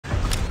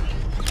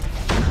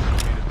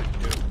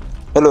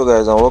Hello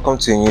guys, and welcome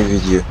to a new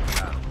video.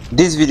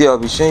 This video I'll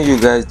be showing you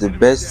guys the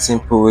best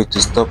simple way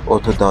to stop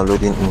auto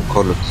downloading in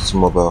Call of Duty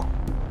Mobile.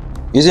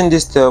 Using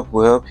this step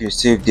will help you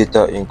save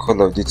data in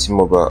Call of Duty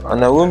Mobile,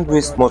 and I won't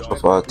waste much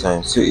of our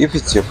time. So if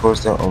it's your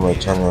first time on my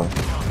channel,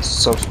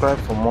 subscribe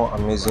for more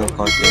amazing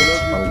content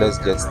and let's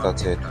get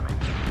started.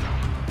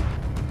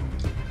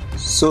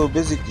 So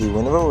basically,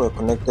 whenever we're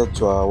connected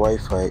to our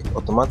Wi-Fi,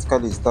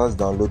 automatically it starts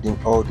downloading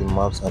all the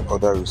maps and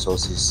other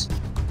resources.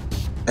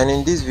 And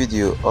in this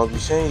video, I'll be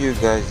showing you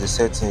guys the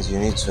settings you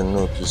need to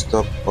know to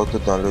stop auto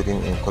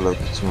downloading in Call of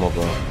Duty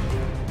Mobile.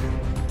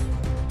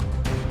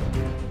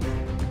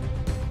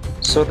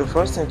 So the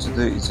first thing to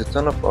do is to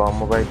turn off our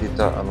mobile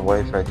data and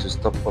Wi-Fi to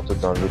stop auto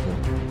downloading.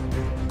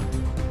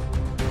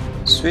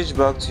 Switch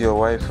back to your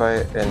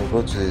Wi-Fi and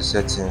go to the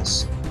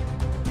settings.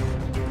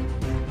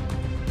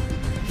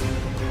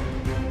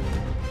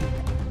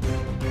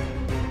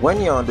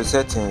 When you're on the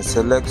settings,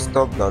 select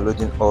stop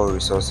downloading all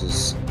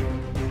resources.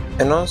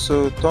 And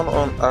also turn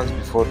on ask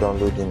before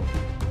downloading.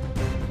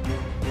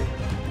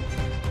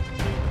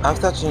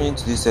 After changing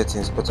to these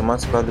settings,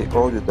 automatically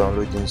all the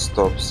downloading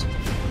stops.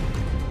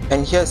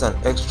 And here's an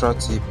extra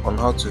tip on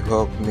how to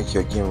help make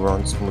your game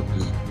run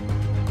smoothly.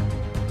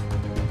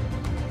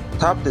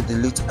 Tap the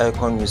delete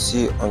icon you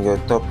see on your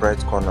top right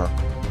corner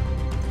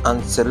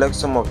and select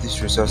some of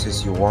these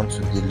resources you want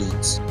to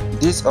delete.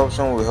 This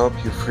option will help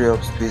you free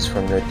up space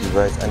from your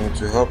device, and it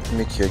will help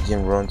make your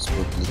game run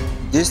smoothly.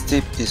 This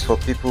tip is for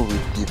people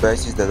with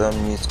devices that don't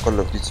meet Call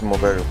of Duty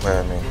Mobile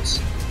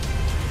requirements.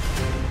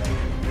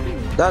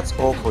 That's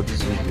all for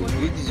this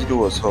video. If this video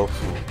was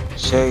helpful,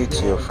 share it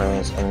to your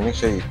friends and make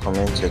sure you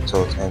comment your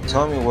thoughts and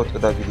tell me what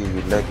other video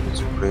you'd like me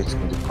to create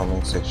in the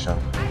comment section.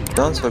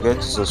 Don't forget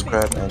to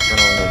subscribe and turn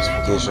on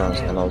notifications,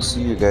 and I'll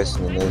see you guys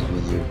in the next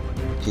video.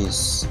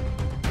 Peace.